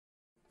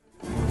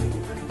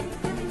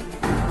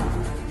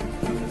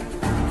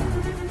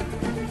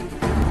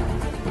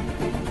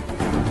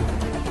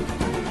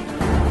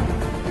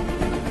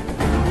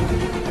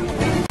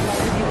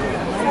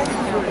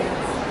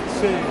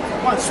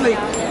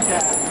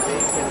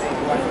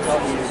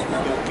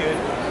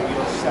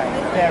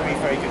saying. Very,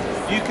 very good.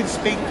 You can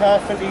speak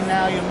perfectly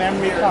now, your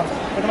memory comes.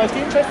 But the most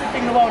interesting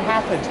thing in the world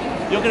happened.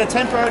 You're going to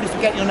temporarily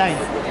forget your name.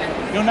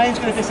 Your name's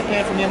going to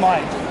disappear from your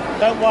mind.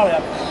 Don't worry, I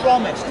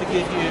promise to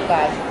give you it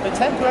back. But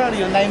temporarily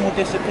your name will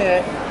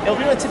disappear. It'll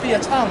be able to be a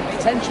tongue,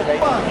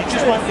 potentially. You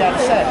just won't be able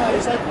to say it.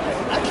 It's like,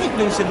 I keep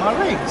losing my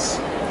rings.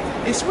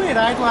 It's weird,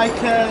 I had like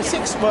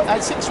six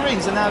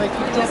rings and now they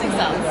keep dropping.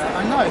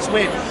 I know, it's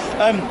weird.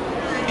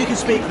 You can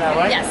speak now,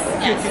 right? Yes,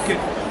 yes. Good.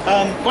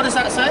 What does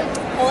that say?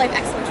 Whole Life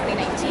Excellent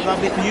 2019.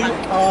 Lovely. You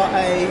are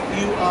a,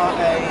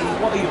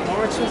 what are you,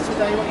 orator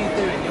today? What are you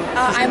doing?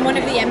 I'm one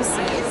of the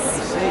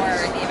MCs for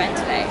the event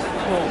today.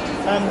 Cool.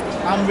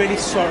 I'm really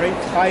sorry.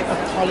 I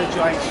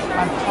apologise.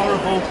 I'm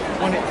horrible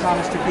when it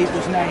comes to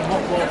people's name.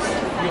 What was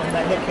your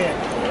name? Look here.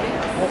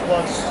 What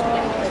was your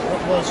name?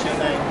 What was your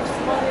name?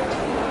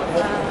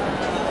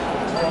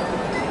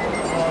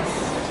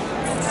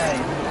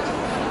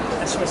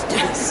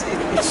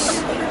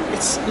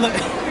 It's look.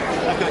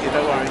 I got you.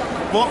 Don't worry.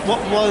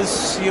 What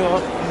was your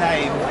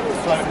name?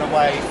 Floating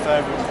away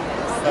further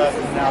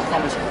now. I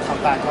promise we'll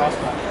come back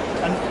after.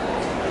 And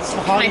it's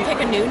hard. Can I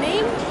pick a new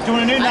name? Do you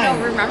want a new name? I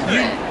don't remember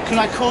it. Can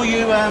I call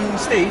you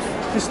Steve?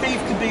 Because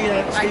Steve could be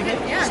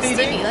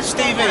Stevie.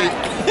 Stevie.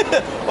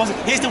 Also,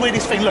 here's the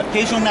weirdest thing. Look,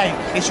 here's your name.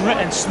 It's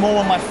written small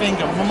on my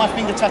finger. And when my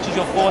finger touches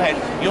your forehead,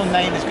 your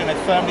name is going to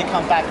firmly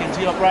come back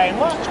into your brain.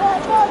 What?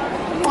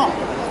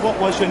 What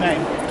was your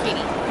name?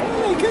 Katie.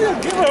 Oh,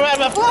 good. Give her a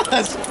round of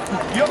applause.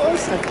 You're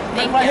awesome.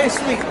 Thank right you. here,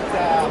 sweet.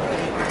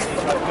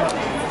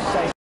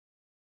 Say